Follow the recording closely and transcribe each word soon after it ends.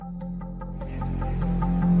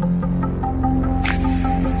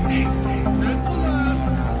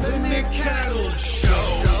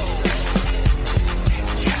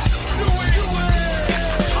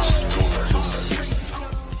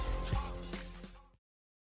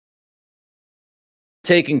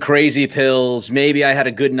taking crazy pills. Maybe I had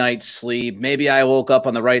a good night's sleep. Maybe I woke up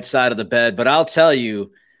on the right side of the bed. But I'll tell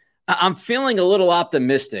you, I'm feeling a little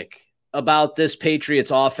optimistic about this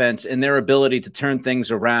Patriots offense and their ability to turn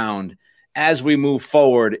things around as we move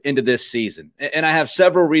forward into this season. And I have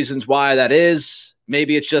several reasons why that is.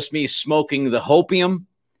 Maybe it's just me smoking the hopium,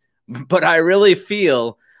 but I really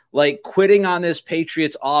feel like quitting on this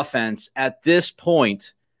Patriots offense at this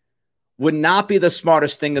point would not be the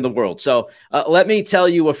smartest thing in the world. So let me tell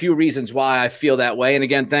you a few reasons why I feel that way. And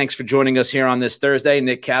again, thanks for joining us here on this Thursday,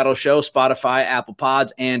 Nick Cattle Show, Spotify, Apple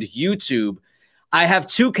Pods, and YouTube. I have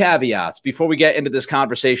two caveats before we get into this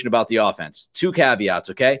conversation about the offense. Two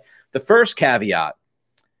caveats, okay? The first caveat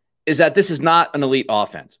is that this is not an elite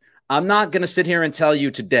offense. I'm not going to sit here and tell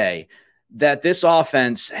you today that this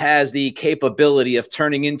offense has the capability of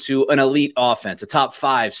turning into an elite offense, a top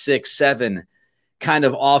 5, 6, 7 kind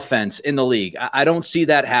of offense in the league. I don't see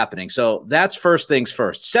that happening. So that's first things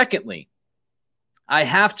first. Secondly, I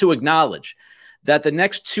have to acknowledge that the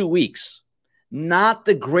next 2 weeks, not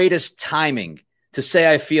the greatest timing to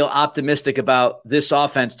say I feel optimistic about this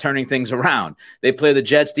offense turning things around. They play the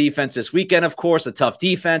Jets defense this weekend, of course, a tough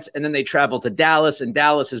defense, and then they travel to Dallas, and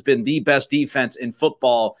Dallas has been the best defense in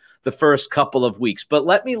football the first couple of weeks. But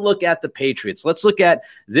let me look at the Patriots. Let's look at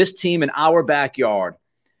this team in our backyard.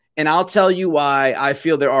 And I'll tell you why I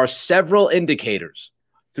feel there are several indicators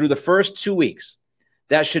through the first 2 weeks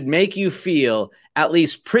that should make you feel at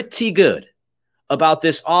least pretty good about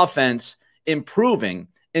this offense improving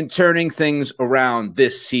and turning things around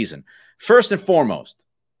this season. First and foremost,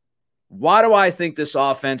 why do I think this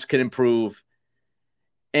offense can improve?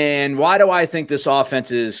 And why do I think this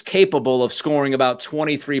offense is capable of scoring about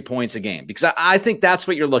 23 points a game? Because I think that's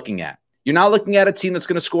what you're looking at. You're not looking at a team that's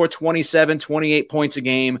going to score 27, 28 points a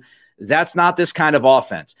game. That's not this kind of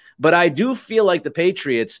offense. But I do feel like the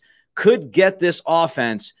Patriots could get this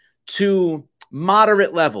offense to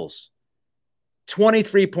moderate levels,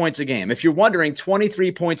 23 points a game. If you're wondering,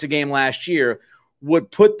 23 points a game last year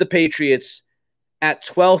would put the Patriots at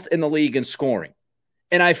 12th in the league in scoring.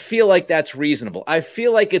 And I feel like that's reasonable. I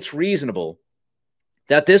feel like it's reasonable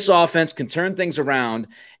that this offense can turn things around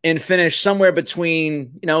and finish somewhere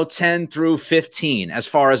between, 10 through 15 as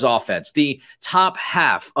far as offense, the top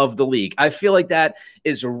half of the league. I feel like that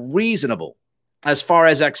is reasonable as far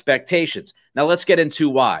as expectations. Now let's get into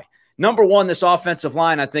why. Number one, this offensive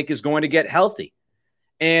line, I think, is going to get healthy.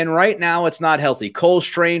 And right now, it's not healthy. Cole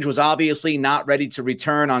Strange was obviously not ready to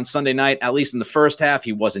return on Sunday night, at least in the first half.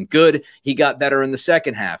 He wasn't good. He got better in the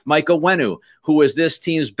second half. Mike Owenu, who is this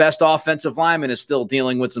team's best offensive lineman, is still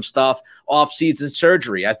dealing with some stuff, off-season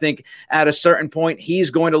surgery. I think at a certain point,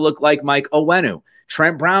 he's going to look like Mike Owenu.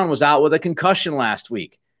 Trent Brown was out with a concussion last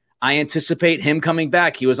week. I anticipate him coming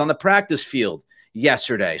back. He was on the practice field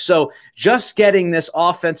yesterday. So just getting this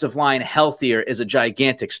offensive line healthier is a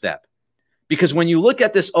gigantic step. Because when you look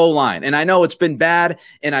at this O-line, and I know it's been bad,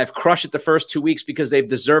 and I've crushed it the first 2 weeks because they've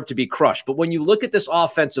deserved to be crushed. But when you look at this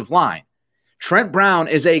offensive line, Trent Brown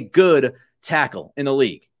is a good tackle in the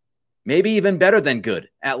league. Maybe even better than good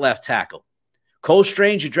at left tackle. Cole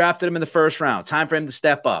Strange, you drafted him in the first round. Time for him to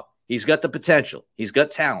step up. He's got the potential. He's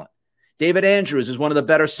got talent. David Andrews is one of the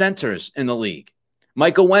better centers in the league.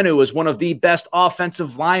 Mike Owenu is one of the best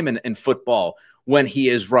offensive linemen in football when he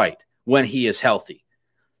is right, when he is healthy.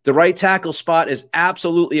 The right tackle spot is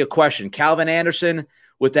absolutely a question. Calvin Anderson,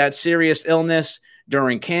 with that serious illness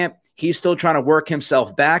during camp, he's still trying to work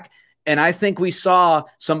himself back. And I think we saw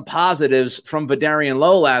some positives from Vidarian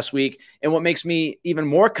Lowe last week. And what makes me even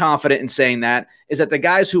more confident in saying that is that the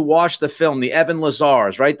guys who watched the film, the Evan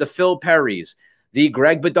Lazars, right, the Phil Perrys, the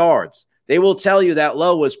Greg Bedards, they will tell you that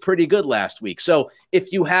Lowe was pretty good last week. So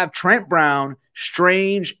if you have Trent Brown,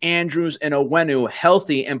 Strange, Andrews, and Owenu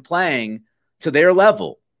healthy and playing to their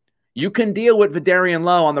level, you can deal with Vidarian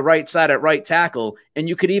Lowe on the right side at right tackle, and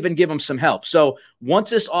you could even give him some help. So once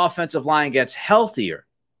this offensive line gets healthier,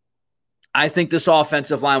 I think this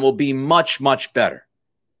offensive line will be much, much better.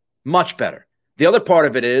 Much better. The other part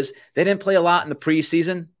of it is they didn't play a lot in the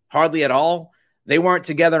preseason, hardly at all. They weren't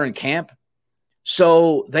together in camp.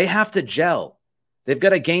 So they have to gel. They've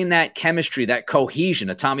got to gain that chemistry, that cohesion,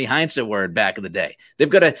 a Tommy Heinsohn word back in the day. They've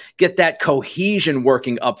got to get that cohesion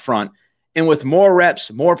working up front. And with more reps,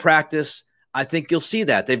 more practice, I think you'll see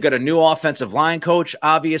that. They've got a new offensive line coach,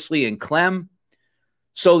 obviously, in Clem.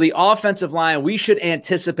 So the offensive line, we should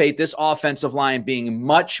anticipate this offensive line being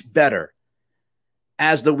much better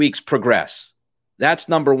as the weeks progress. That's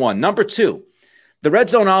number one. Number two, the red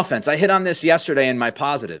zone offense. I hit on this yesterday in my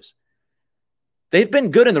positives. They've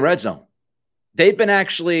been good in the red zone. They've been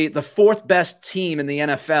actually the fourth best team in the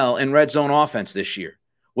NFL in red zone offense this year.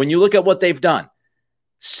 When you look at what they've done,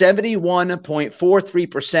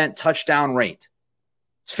 71.43% touchdown rate.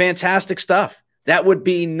 It's fantastic stuff. That would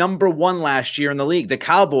be number one last year in the league. The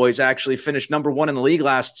Cowboys actually finished number one in the league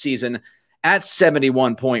last season at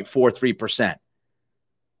 71.43%.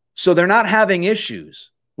 So they're not having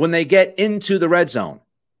issues when they get into the red zone.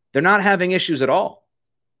 They're not having issues at all.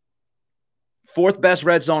 Fourth best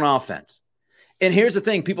red zone offense. And here's the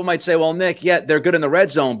thing. People might say, well, Nick, yeah, they're good in the red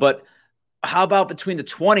zone, but how about between the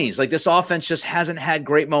 20s? Like, this offense just hasn't had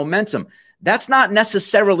great momentum. That's not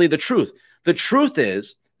necessarily the truth. The truth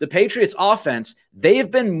is the Patriots offense, they've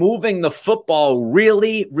been moving the football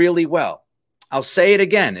really, really well. I'll say it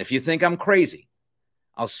again. If you think I'm crazy,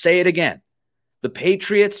 I'll say it again. The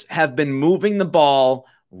Patriots have been moving the ball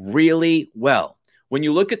really well. When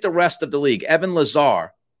you look at the rest of the league, Evan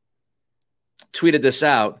Lazar tweeted this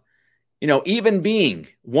out, even being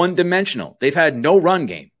one-dimensional, they've had no run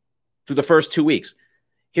game through the first 2 weeks.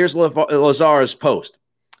 Here's Lazar's post.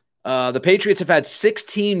 The Patriots have had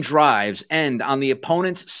 16 drives end on the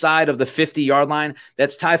opponent's side of the 50-yard line.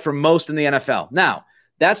 That's tied for most in the NFL. Now,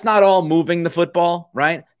 that's not all moving the football,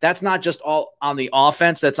 right? That's not just all on the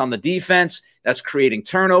offense. That's on the defense. That's creating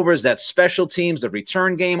turnovers. That's special teams, the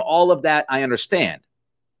return game, all of that I understand.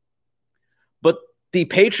 But the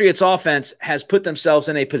Patriots offense has put themselves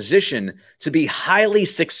in a position to be highly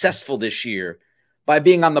successful this year by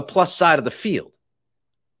being on the plus side of the field.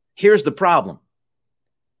 Here's the problem.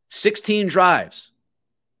 16 drives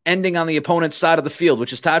ending on the opponent's side of the field,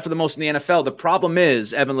 which is tied for the most in the NFL. The problem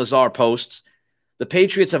is, Evan Lazar posts, the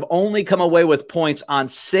Patriots have only come away with points on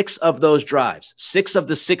 6 of those drives, 6 of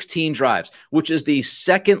the 16 drives, which is the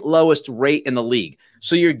second lowest rate in the league.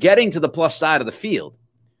 So you're getting to the plus side of the field.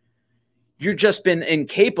 You've just been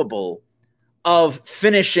incapable of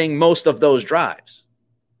finishing most of those drives,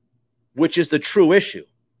 which is the true issue.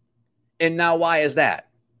 And now why is that?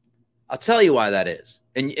 I'll tell you why that is.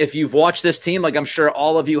 And if you've watched this team, like I'm sure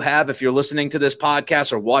all of you have, if you're listening to this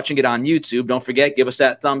podcast or watching it on YouTube, don't forget, give us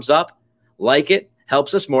that thumbs up, like it,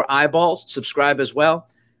 helps us, more eyeballs, subscribe as well.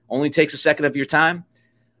 Only takes a second of your time.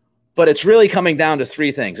 But it's really coming down to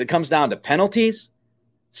 3 things. It comes down to penalties,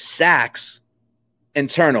 sacks, and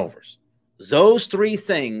turnovers. Those 3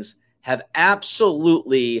 things have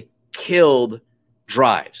absolutely killed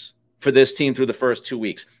drives for this team through the first 2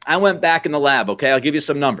 weeks. I went back in the lab, okay? I'll give you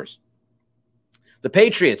some numbers. The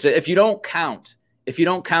Patriots, if you don't count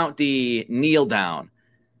the kneel down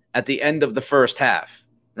at the end of the first half,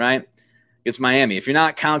 right? It's Miami. If you're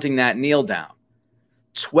not counting that kneel down,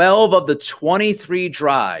 12 of the 23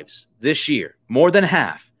 drives this year, more than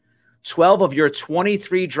half, 12 of your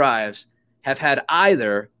 23 drives have had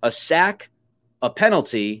either a sack, a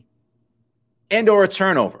penalty, and or a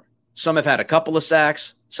turnover. Some have had a couple of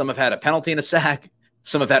sacks. Some have had a penalty and a sack.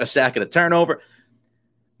 Some have had a sack and a turnover.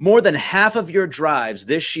 More than half of your drives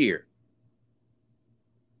this year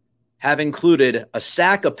have included a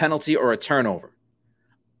sack, a penalty, or a turnover.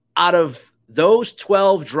 Out of those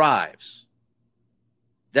 12 drives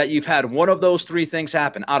that you've had one of those 3 things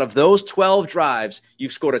happen, out of those 12 drives,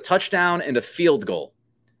 you've scored a touchdown and a field goal.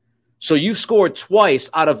 So you've scored twice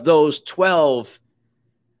out of those 12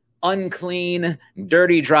 unclean,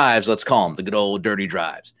 dirty drives, let's call them the good old dirty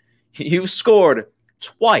drives. You've scored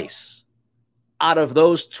twice out of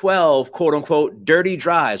those 12, quote-unquote, dirty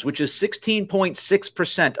drives, which is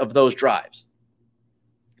 16.6% of those drives.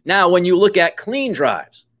 Now, when you look at clean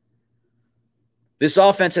drives, this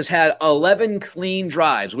offense has had 11 clean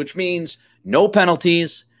drives, which means no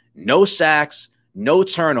penalties, no sacks, no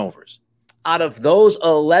turnovers. Out of those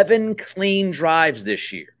 11 clean drives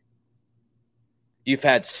this year, you've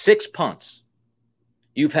had 6 punts,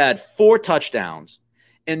 you've had 4 touchdowns,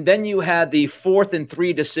 and then you had the 4th and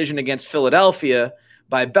 3 decision against Philadelphia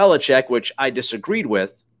by Belichick, which I disagreed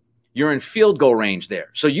with. You're in field goal range there.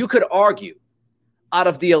 So you could argue out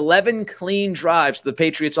of the 11 clean drives to the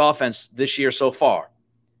Patriots offense this year so far,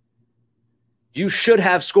 you should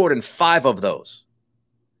have scored in 5 of those.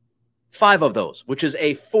 5 of those, which is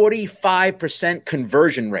a 45%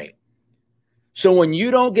 conversion rate. So when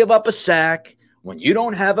you don't give up a sack, when you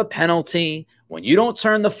don't have a penalty, when you don't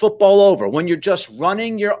turn the football over, when you're just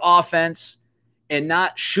running your offense and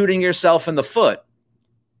not shooting yourself in the foot,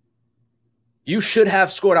 you should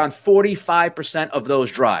have scored on 45% of those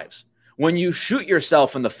drives. When you shoot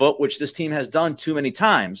yourself in the foot, which this team has done too many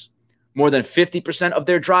times, more than 50% of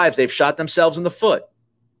their drives, they've shot themselves in the foot.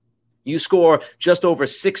 You score just over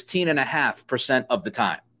 16.5% of the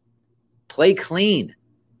time. Play clean.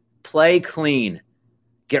 Play clean.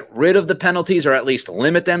 Get rid of the penalties or at least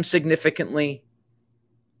limit them significantly.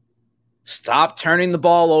 Stop turning the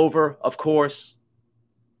ball over, of course.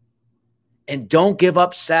 And don't give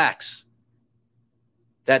up sacks.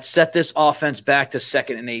 that set this offense back to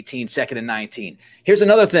 2nd and 18, 2nd and 19. Here's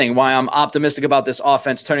another thing why I'm optimistic about this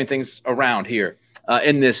offense turning things around here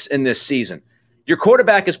in this season. Your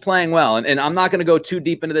quarterback is playing well, and I'm not going to go too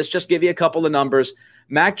deep into this, just give you a couple of numbers.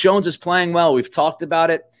 Mac Jones is playing well. We've talked about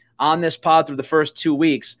it on this pod through the first 2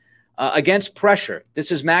 weeks. Against pressure,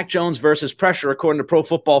 this is Mac Jones versus pressure, according to Pro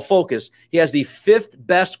Football Focus. He has the 5th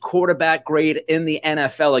best quarterback grade in the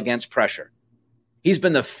NFL against pressure. He's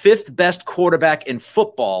been the 5th best quarterback in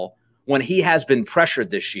football when he has been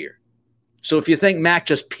pressured this year. So if you think Mac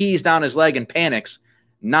just pees down his leg and panics,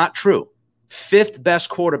 not true. 5th best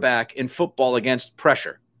quarterback in football against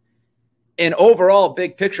pressure. And overall,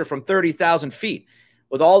 big picture from 30,000 feet,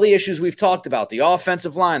 with all the issues we've talked about, the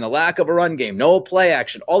offensive line, the lack of a run game, no play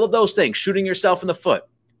action, all of those things, shooting yourself in the foot.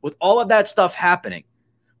 With all of that stuff happening,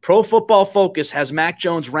 Pro Football Focus has Mac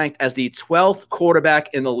Jones ranked as the 12th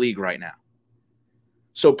quarterback in the league right now.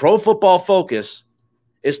 So Pro Football Focus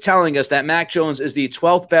is telling us that Mac Jones is the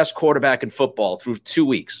 12th best quarterback in football through 2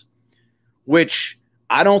 weeks, which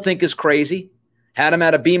I don't think is crazy. Had him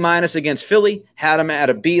at a B- against Philly, had him at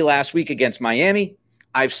a B last week against Miami.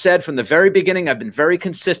 I've said from the very beginning, I've been very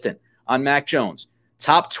consistent on Mac Jones.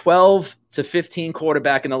 Top 12 to 15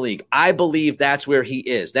 quarterback in the league. I believe that's where he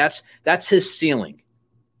is. That's his ceiling.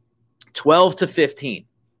 12 to 15.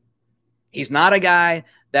 He's not a guy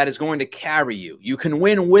that is going to carry you. You can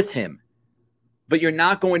win with him, but you're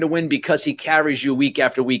not going to win because he carries you week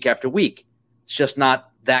after week after week. It's just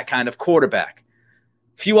not that kind of quarterback.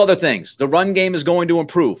 Few other things. The run game is going to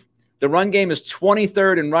improve. The run game is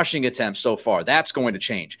 23rd in rushing attempts so far. That's going to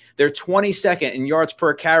change. They're 22nd in yards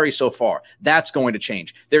per carry so far. That's going to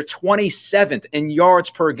change. They're 27th in yards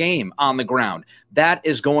per game on the ground. That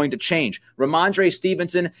is going to change. Ramondre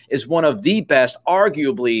Stevenson is one of the best,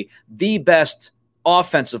 arguably the best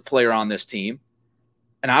offensive player on this team.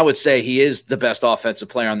 And I would say he is the best offensive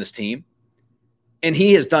player on this team. And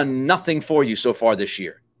he has done nothing for you so far this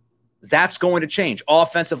year. That's going to change.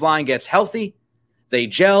 Offensive line gets healthy. They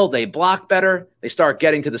gel. They block better. They start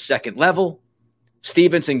getting to the second level.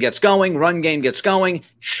 Stevenson gets going. Run game gets going.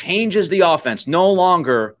 Changes the offense. No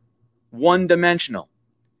longer one-dimensional.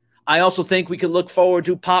 I also think we could look forward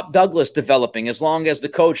to Pop Douglas developing as long as the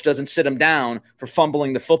coach doesn't sit him down for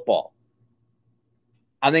fumbling the football.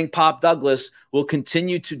 I think Pop Douglas will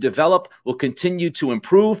continue to develop, will continue to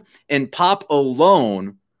improve, and Pop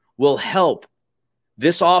alone will help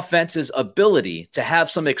this offense's ability to have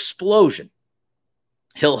some explosion.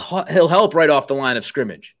 He'll help right off the line of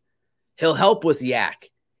scrimmage. He'll help with yak.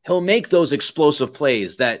 He'll make those explosive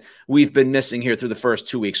plays that we've been missing here through the first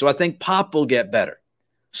 2 weeks. So I think Pop will get better.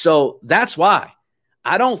 So that's why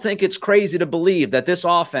I don't think it's crazy to believe that this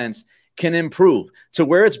offense can improve to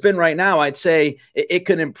where it's been right now. I'd say it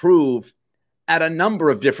can improve at a number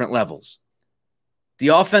of different levels. The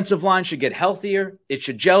offensive line should get healthier. It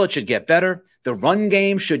should gel. It should get better. The run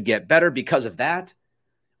game should get better because of that,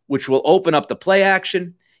 which will open up the play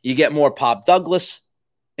action. You get more Pop Douglas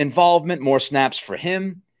involvement, more snaps for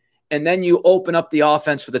him, and then you open up the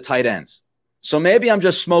offense for the tight ends. So maybe I'm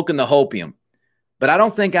just smoking the hopium, but I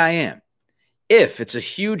don't think I am. It's a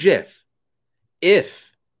huge if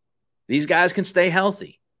these guys can stay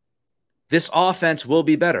healthy, this offense will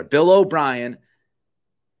be better. Bill O'Brien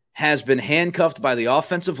has been handcuffed by the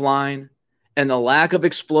offensive line and the lack of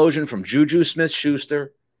explosion from Juju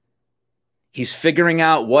Smith-Schuster. He's figuring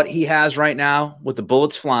out what he has right now with the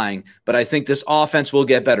bullets flying, but I think this offense will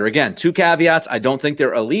get better. Again, 2 caveats. I don't think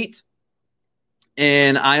they're elite,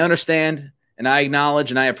 and I understand and I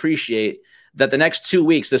acknowledge and I appreciate that the next 2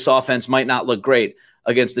 weeks this offense might not look great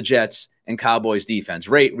against the Jets and Cowboys defense.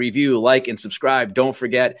 Rate, review, like, and subscribe. Don't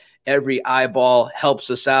forget, every eyeball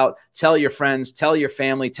helps us out. Tell your friends, tell your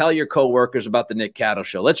family, tell your coworkers about the Nick Cattle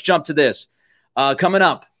Show. Let's jump to this. Coming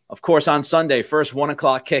up, of course, on Sunday, first 1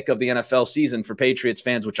 o'clock kick of the NFL season for Patriots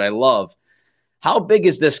fans, which I love. How big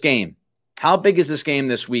is this game? How big is this game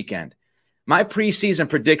this weekend? My preseason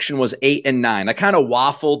prediction was 8-9. I kind of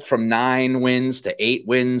waffled from 9 wins to 8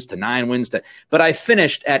 wins to 9 wins, but I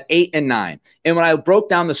finished at 8-9. And when I broke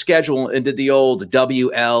down the schedule and did the old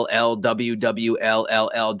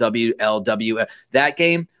WLLWWLLLWLW, that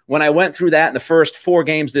game, when I went through that in the first 4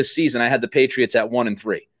 games this season, I had the Patriots at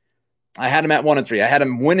 1-3. I had them at 1-3. I had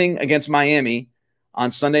them winning against Miami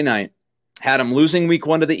on Sunday night, had them losing week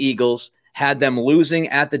 1 to the Eagles, had them losing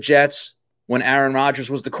at the Jets when Aaron Rodgers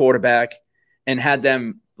was the quarterback, and had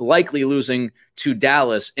them likely losing to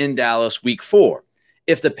Dallas in Dallas week 4.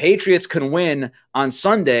 If the Patriots can win on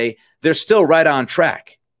Sunday, they're still right on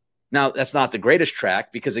track. Now, that's not the greatest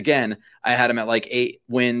track because, again, I had them at like 8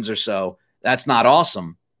 wins or so. That's not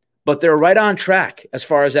awesome, but they're right on track as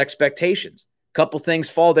far as expectations. couple things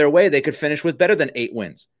fall their way, they could finish with better than 8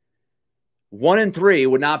 wins. 1-3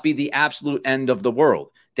 would not be the absolute end of the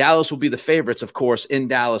world. Dallas will be the favorites, of course, in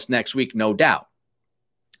Dallas next week, no doubt.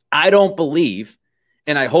 I don't believe,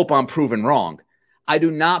 and I hope I'm proven wrong, I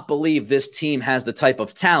do not believe this team has the type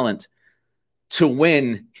of talent to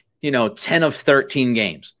win, 10 of 13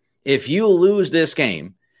 games. If you lose this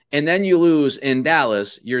game and then you lose in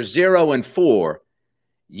Dallas, you're 0-4.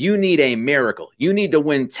 You need a miracle. You need to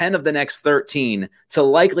win 10 of the next 13 to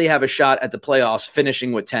likely have a shot at the playoffs,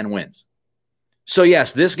 finishing with 10 wins. So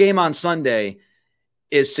yes, this game on Sunday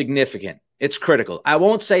is significant. It's critical. I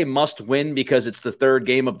won't say must win because it's the third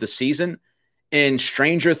game of the season and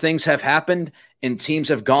stranger things have happened and teams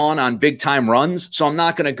have gone on big time runs. So I'm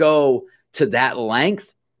not going to go to that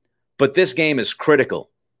length, but this game is critical.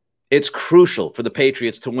 It's crucial for the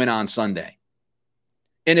Patriots to win on Sunday.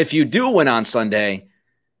 And if you do win on Sunday,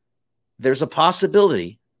 there's a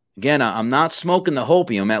possibility. Again, I'm not smoking the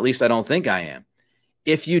hopium. At least I don't think I am.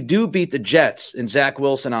 If you do beat the Jets and Zach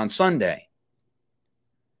Wilson on Sunday,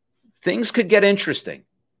 things could get interesting.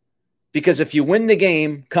 Because if you win the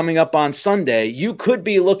game coming up on Sunday, you could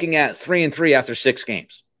be looking at 3-3 after 6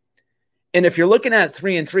 games. And if you're looking at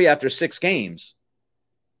 3-3 after 6 games,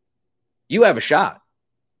 you have a shot.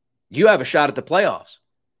 You have a shot at the playoffs.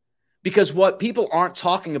 Because what people aren't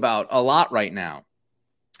talking about a lot right now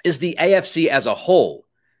is the AFC as a whole.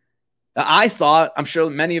 I'm sure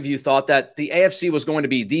many of you thought that the AFC was going to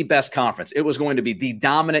be the best conference. It was going to be the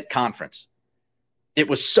dominant conference. It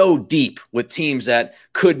was so deep with teams that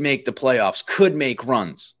could make the playoffs, could make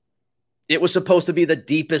runs. It was supposed to be the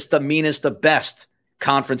deepest, the meanest, the best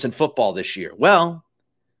conference in football this year. Well,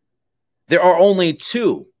 there are only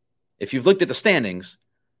 2, if you've looked at the standings,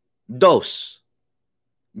 dos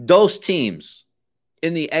teams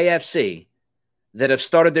in the AFC that have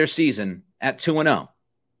started their season at 2-0.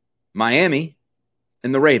 Miami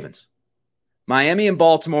and the Ravens. Miami and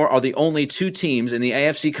Baltimore are the only 2 teams in the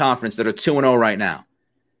AFC conference that are 2-0 right now.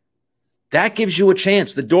 That gives you a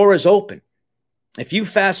chance. The door is open. If you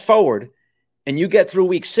fast forward and you get through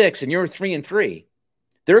week 6 and you're 3-3,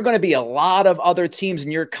 there are going to be a lot of other teams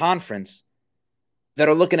in your conference that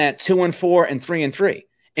are looking at 2-4 and 3-3.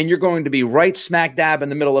 And you're going to be right smack dab in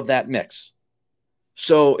the middle of that mix.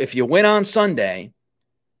 So if you win on Sunday,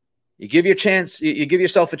 you give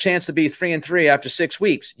yourself a chance to be 3-3 after 6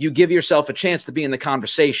 weeks. You give yourself a chance to be in the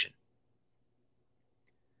conversation.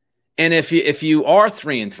 And if you are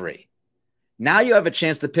 3-3, now you have a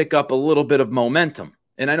chance to pick up a little bit of momentum.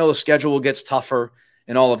 And I know the schedule gets tougher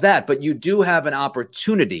and all of that, but you do have an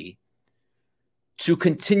opportunity to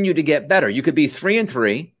continue to get better. You could be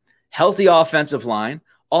 3-3, healthy offensive line,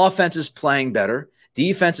 offense is playing better,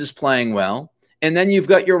 defense is playing well, and then you've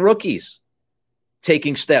got your rookies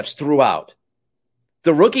taking steps throughout.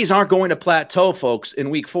 The rookies aren't going to plateau, folks,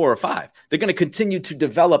 in week 4 or 5. They're going to continue to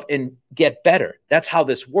develop and get better. That's how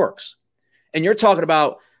this works. And you're talking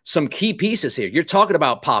about some key pieces here. You're talking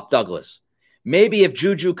about Pop Douglas. Maybe if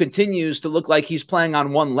Juju continues to look like he's playing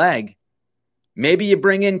on one leg, maybe you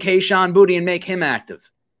bring in Kayshon Boutte and make him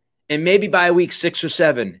active. And maybe by week 6 or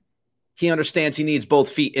 7, he understands he needs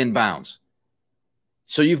both feet in bounds.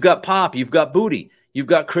 So you've got Pop, you've got Boutte. You've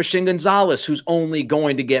got Christian Gonzalez, who's only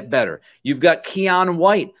going to get better. You've got Keon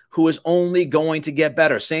White, who is only going to get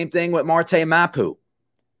better. Same thing with Marte Mapu.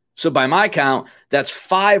 So by my count, that's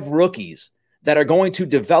 5 rookies that are going to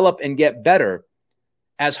develop and get better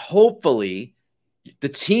as hopefully the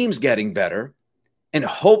team's getting better. And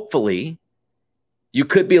hopefully you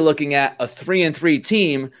could be looking at a 3-3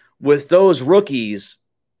 team with those rookies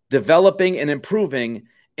developing and improving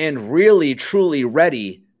and really, truly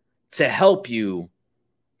ready to help you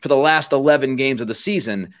for the last 11 games of the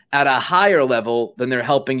season at a higher level than they're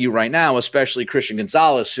helping you right now, especially Christian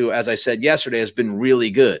Gonzalez, who, as I said yesterday, has been really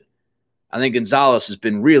good. I think Gonzalez has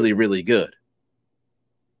been really, really good.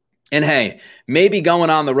 And hey, maybe going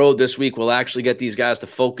on the road this week will actually get these guys to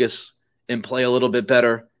focus and play a little bit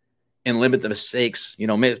better and limit the mistakes.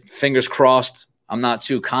 Fingers crossed. I'm not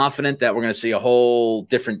too confident that we're going to see a whole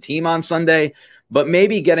different team on Sunday, but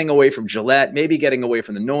maybe getting away from Gillette, maybe getting away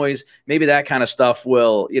from the noise, maybe that kind of stuff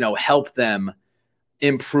will, help them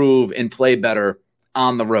improve and play better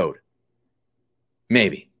on the road.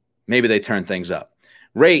 Maybe they turn things up.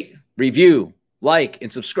 Rate, review, like,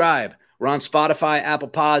 and subscribe. We're on Spotify, Apple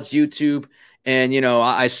Pods, YouTube. And,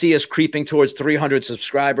 I see us creeping towards 300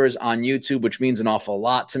 subscribers on YouTube, which means an awful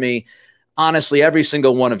lot to me. Honestly, every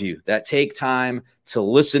single one of you that take time to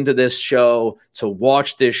listen to this show, to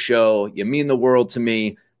watch this show, you mean the world to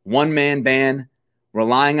me. One-man band,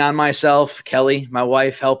 relying on myself, Kelly, my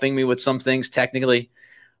wife, helping me with some things technically.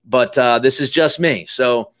 But this is just me.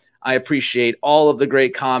 So I appreciate all of the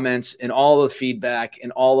great comments and all of the feedback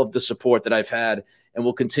and all of the support that I've had, and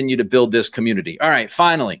we'll continue to build this community. All right,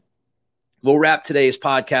 finally, we'll wrap today's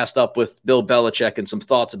podcast up with Bill Belichick and some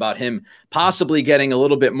thoughts about him possibly getting a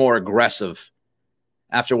little bit more aggressive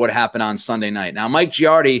after what happened on Sunday night. Now, Mike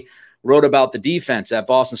Giardi wrote about the defense at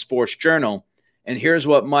Boston Sports Journal, and here's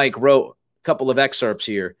what Mike wrote, a couple of excerpts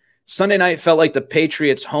here. Sunday night felt like the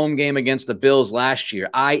Patriots' home game against the Bills last year,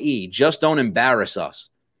 i.e., just don't embarrass us.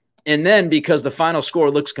 And then, because the final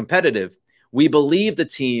score looks competitive, we believe the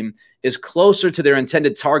team is closer to their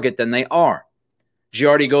intended target than they are.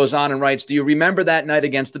 Giardi goes on and writes, do you remember that night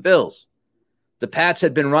against the Bills? The Pats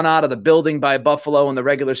had been run out of the building by Buffalo in the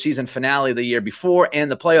regular season finale the year before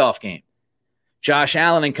and the playoff game. Josh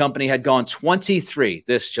Allen and company had gone 23.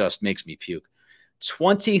 This just makes me puke.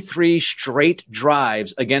 23 straight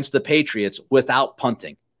drives against the Patriots without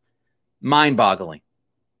punting. Mind-boggling.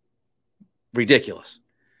 Ridiculous.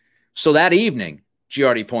 So that evening,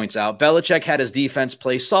 Giardi points out, Belichick had his defense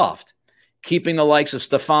play soft, keeping the likes of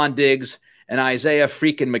Stephon Diggs and Isaiah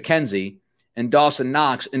freaking McKenzie and Dawson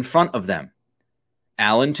Knox in front of them.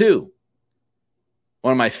 Allen, too.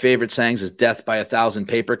 One of my favorite sayings is death by 1,000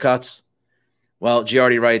 paper cuts. Well,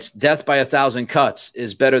 Giardi writes, death by 1,000 cuts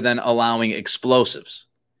is better than allowing explosives.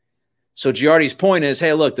 So Giardi's point is,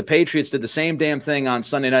 hey, look, the Patriots did the same damn thing on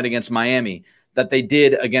Sunday night against Miami that they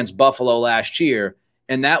did against Buffalo last year,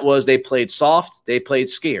 and that was they played soft, they played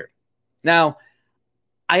scared. Now,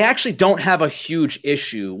 I actually don't have a huge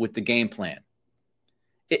issue with the game plan.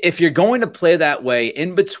 If you're going to play that way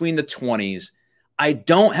in between the 20s, I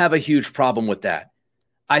don't have a huge problem with that.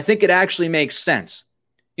 I think it actually makes sense.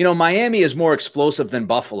 You know, Miami is more explosive than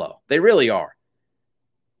Buffalo. They really are.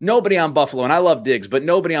 Nobody on Buffalo, and I love Diggs, but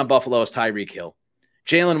nobody on Buffalo is Tyreek Hill.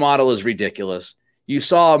 Jalen Waddle is ridiculous. You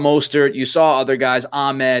saw Mostert. You saw other guys,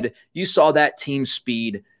 Ahmed. You saw that team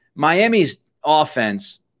speed. Miami's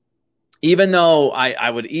offense, even though I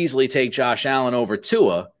would easily take Josh Allen over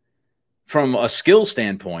Tua from a skill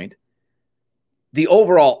standpoint, the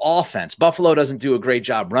overall offense, Buffalo doesn't do a great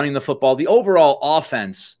job running the football. The overall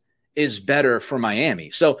offense is better for Miami.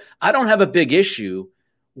 So I don't have a big issue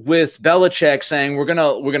with Belichick saying we're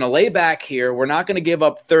gonna lay back here. We're not going to give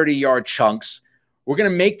up 30-yard chunks. We're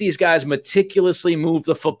going to make these guys meticulously move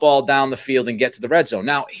the football down the field and get to the red zone.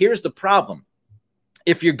 Now, here's the problem.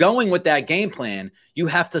 If you're going with that game plan, you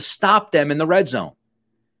have to stop them in the red zone.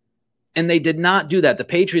 And they did not do that. The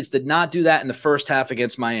Patriots did not do that in the first half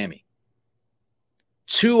against Miami.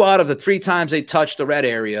 2 out of the 3 times they touched the red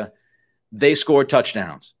area, they scored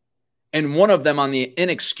touchdowns. And one of them on the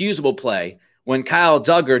inexcusable play when Kyle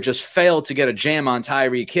Duggar just failed to get a jam on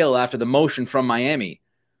Tyreek Hill after the motion from Miami.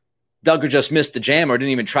 Duggar just missed the jam or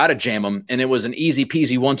didn't even try to jam him, and it was an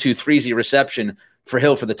easy-peasy 1-2-3-0 reception for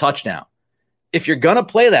Hill for the touchdown. If you're going to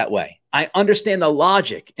play that way, I understand the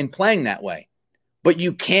logic in playing that way, but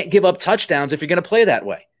you can't give up touchdowns if you're going to play that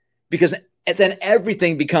way because then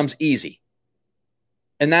everything becomes easy.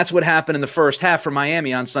 And that's what happened in the first half for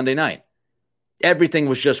Miami on Sunday night. Everything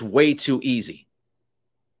was just way too easy.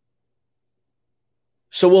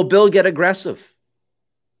 So will Bill get aggressive?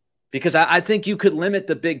 Because I think you could limit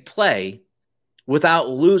the big play without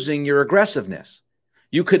losing your aggressiveness.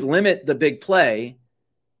 You could limit the big play,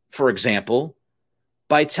 for example,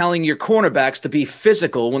 by telling your cornerbacks to be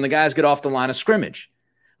physical when the guys get off the line of scrimmage.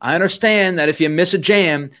 I understand that if you miss a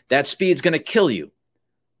jam, that speed's going to kill you.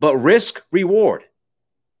 But risk, reward.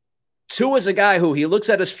 Tua is a guy who he looks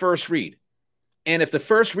at his first read. And if the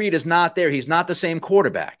first read is not there, he's not the same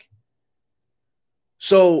quarterback.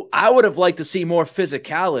 So I would have liked to see more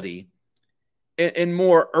physicality and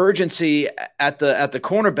more urgency at the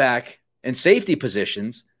cornerback and safety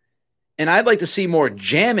positions. And I'd like to see more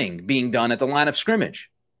jamming being done at the line of scrimmage.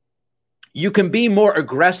 You can be more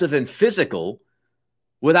aggressive and physical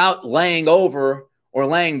without laying over or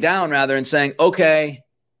laying down rather and saying, okay,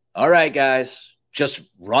 all right, guys, just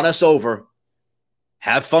run us over.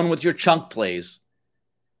 Have fun with your chunk plays.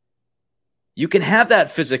 You can have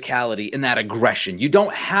that physicality and that aggression. You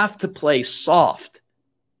don't have to play soft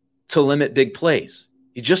to limit big plays.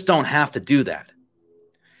 You just don't have to do that.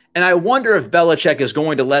 And I wonder if Belichick is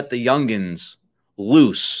going to let the youngins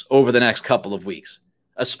loose over the next couple of weeks,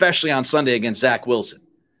 especially on Sunday against Zach Wilson.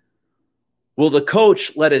 Will the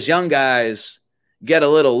coach let his young guys get a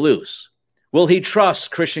little loose? Will he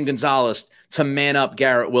trust Christian Gonzalez to man up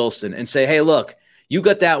Garrett Wilson and say, hey, look, you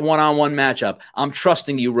got that one-on-one matchup. I'm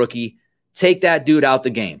trusting you, rookie. Take that dude out the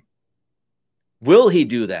game. Will he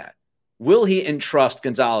do that? Will he entrust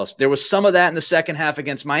Gonzalez? There was some of that in the second half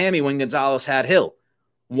against Miami when Gonzalez had Hill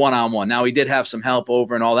one-on-one. Now, he did have some help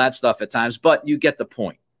over and all that stuff at times, but you get the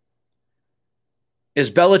point.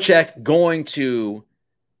 Is Belichick going to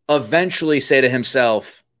eventually say to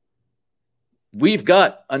himself, we've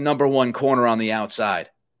got a number one corner on the outside,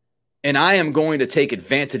 and I am going to take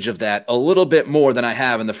advantage of that a little bit more than I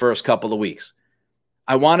have in the first couple of weeks.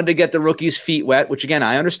 I wanted to get the rookies' feet wet, which, again,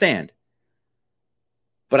 I understand.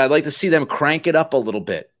 But I'd like to see them crank it up a little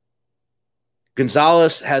bit.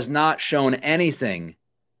 Gonzalez has not shown anything.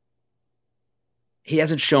 He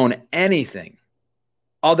hasn't shown anything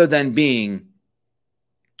other than being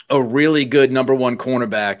a really good number one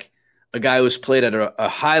cornerback, a guy who's played at a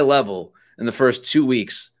high level in the first 2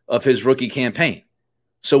 weeks of his rookie campaign.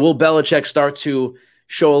 So will Belichick start to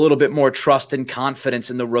show a little bit more trust and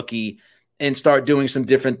confidence in the rookie and start doing some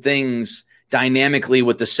different things dynamically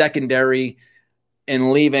with the secondary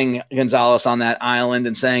and leaving Gonzalez on that island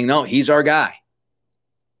and saying, no, he's our guy.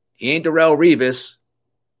 He ain't Darrelle Revis.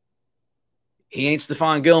 He ain't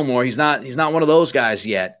Stephon Gilmore. He's not one of those guys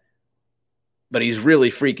yet, but he's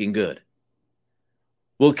really freaking good.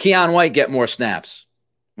 Will Keion White get more snaps?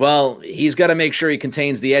 Well, he's got to make sure he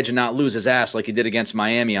contains the edge and not lose his ass like he did against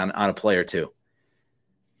Miami on a play or two.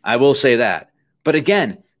 I will say that. But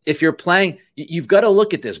again, if you're playing, you've got to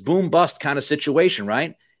look at this boom-bust kind of situation,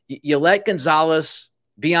 right? You let Gonzalez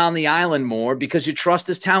be on the island more because you trust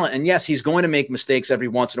his talent. And yes, he's going to make mistakes every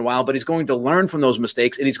once in a while, but he's going to learn from those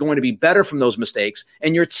mistakes, and he's going to be better from those mistakes,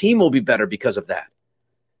 and your team will be better because of that.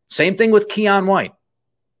 Same thing with Keion White.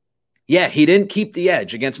 Yeah, he didn't keep the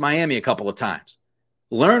edge against Miami a couple of times.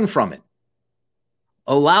 Learn from it.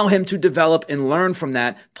 Allow him to develop and learn from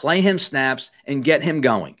that, play him snaps, and get him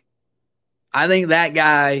going. I think that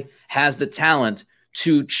guy has the talent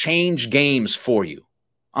to change games for you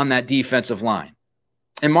on that defensive line.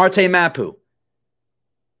 And Marte Mapu,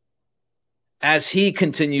 as he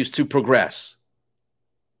continues to progress,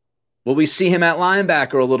 will we see him at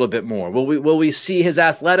linebacker a little bit more? Will we see his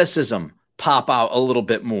athleticism pop out a little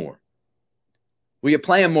bit more? Will you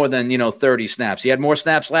play him more than, 30 snaps? He had more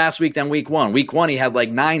snaps last week than week one. Week one, he had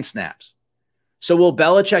like 9 snaps. So will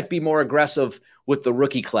Belichick be more aggressive with the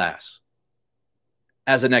rookie class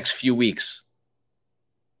as the next few weeks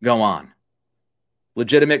go on?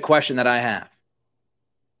 Legitimate question that I have.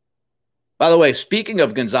 By the way, speaking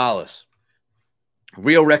of Gonzalez,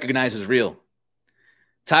 real recognizes real.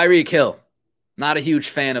 Tyreek Hill, not a huge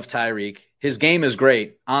fan of Tyreek. His game is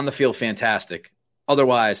great. On the field, fantastic.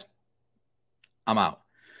 Otherwise, I'm out.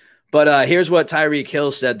 But here's what Tyreek Hill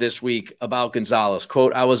said this week about Gonzalez.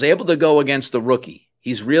 Quote, I was able to go against the rookie.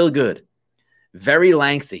 He's real good. Very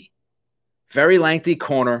lengthy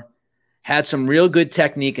corner. Had some real good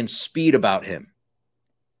technique and speed about him.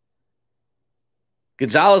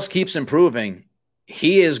 Gonzalez keeps improving.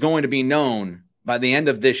 He is going to be known by the end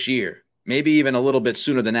of this year, maybe even a little bit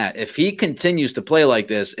sooner than that. If he continues to play like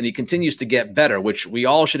this and he continues to get better, which we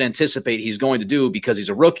all should anticipate he's going to do because he's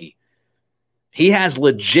a rookie, he has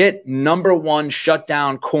legit number one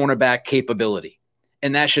shutdown cornerback capability.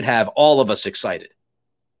 And that should have all of us excited.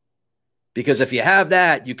 Because if you have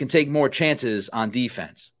that, you can take more chances on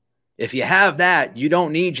defense. If you have that, you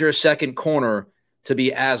don't need your second corner to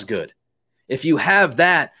be as good. If you have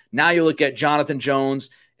that, now you look at Jonathan Jones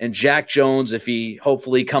and Jack Jones, if he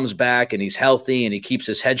hopefully comes back and he's healthy and he keeps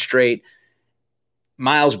his head straight.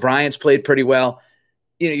 Miles Bryant's played pretty well.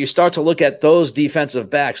 You start to look at those defensive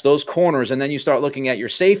backs, those corners, and then you start looking at your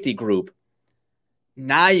safety group.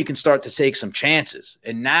 Now you can start to take some chances,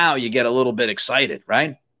 and now you get a little bit excited,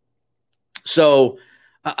 right? So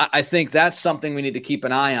I think that's something we need to keep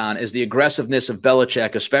an eye on is the aggressiveness of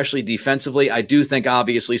Belichick, especially defensively. I do think,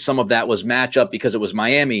 obviously, some of that was matchup because it was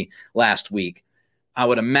Miami last week. I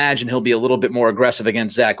would imagine he'll be a little bit more aggressive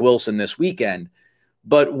against Zach Wilson this weekend.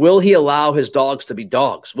 But will he allow his dogs to be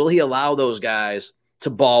dogs? Will he allow those guys to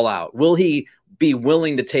ball out? Will he be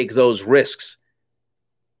willing to take those risks?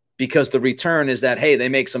 Because the return is that, hey, they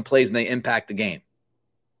make some plays and they impact the game.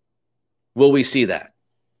 Will we see that?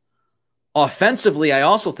 Offensively, I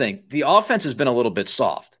also think the offense has been a little bit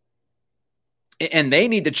soft. And they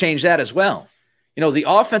need to change that as well. The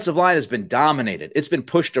offensive line has been dominated. It's been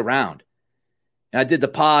pushed around. And I did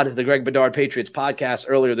the Greg Bedard Patriots podcast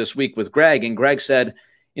earlier this week with Greg, and Greg said,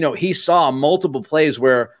 he saw multiple plays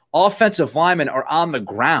where offensive linemen are on the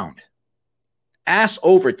ground, ass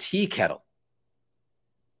over tea kettle.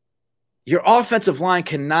 Your offensive line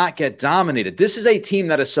cannot get dominated. This is a team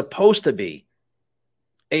that is supposed to be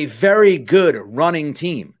a very good running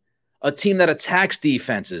team, a team that attacks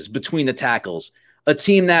defenses between the tackles, a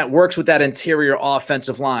team that works with that interior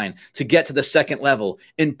offensive line to get to the second level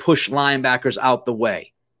and push linebackers out the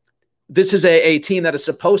way. This is a team that is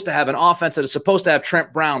supposed to have an offense that is supposed to have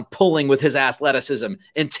Trent Brown pulling with his athleticism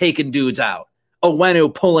and taking dudes out.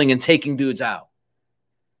 Owenu pulling and taking dudes out.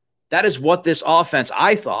 That is what this offense,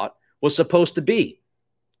 I thought, was supposed to be.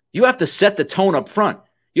 You have to set the tone up front.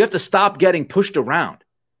 You have to stop getting pushed around.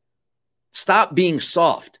 Stop being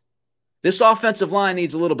soft. This offensive line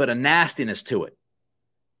needs a little bit of nastiness to it.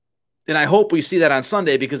 And I hope we see that on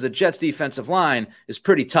Sunday because the Jets' defensive line is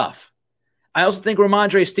pretty tough. I also think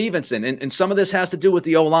Ramondre Stevenson, and some of this has to do with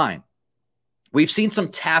the O-line. We've seen some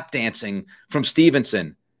tap dancing from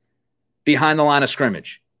Stevenson behind the line of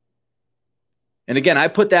scrimmage. And again, I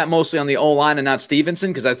put that mostly on the O-line and not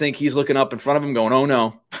Stevenson because I think he's looking up in front of him going, oh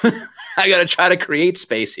no, I got to try to create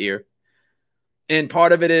space here. And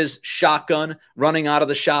part of it is shotgun, running out of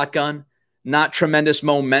the shotgun, not tremendous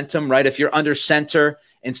momentum, right? If you're under center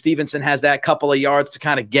and Stevenson has that couple of yards to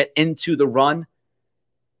kind of get into the run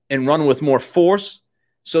and run with more force.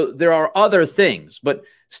 So there are other things, but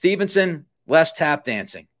Stevenson, less tap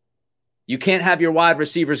dancing. You can't have your wide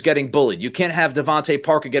receivers getting bullied. You can't have Devontae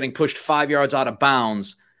Parker getting pushed 5 yards out of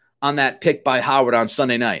bounds on that pick by Howard on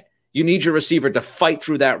Sunday night. You need your receiver to fight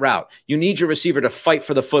through that route. You need your receiver to fight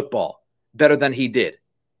for the football better than he did.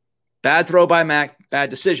 Bad throw by Mac, bad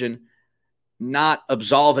decision, not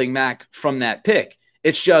absolving Mac from that pick.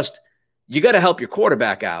 It's just you got to help your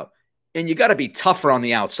quarterback out, and you got to be tougher on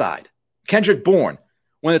the outside. Kendrick Bourne,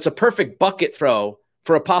 when it's a perfect bucket throw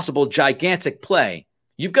for a possible gigantic play,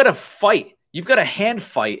 you've got to fight. You've got to hand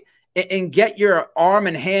fight and get your arm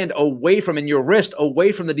and hand away from and your wrist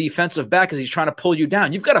away from the defensive back as he's trying to pull you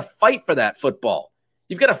down. You've got to fight for that football.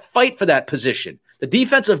 You've got to fight for that position. The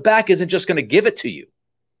defensive back isn't just going to give it to you.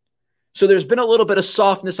 So there's been a little bit of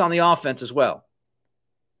softness on the offense as well.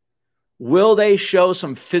 Will they show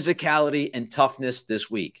some physicality and toughness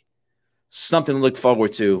this week? Something to look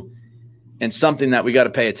forward to and something that we got to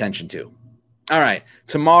pay attention to. All right,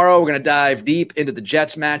 tomorrow we're going to dive deep into the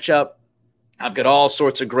Jets matchup. I've got all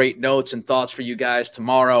sorts of great notes and thoughts for you guys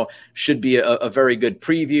tomorrow. Should be a very good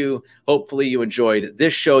preview. Hopefully you enjoyed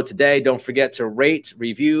this show today. Don't forget to rate,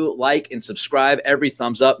 review, like, and subscribe. Every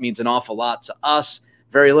thumbs up means an awful lot to us.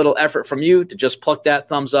 Very little effort from you to just pluck that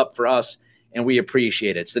thumbs up for us, and we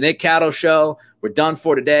appreciate it. It's the Nick Catto Show. We're done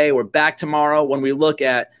for today. We're back tomorrow when we look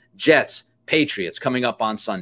at Jets, Patriots coming up on Sunday.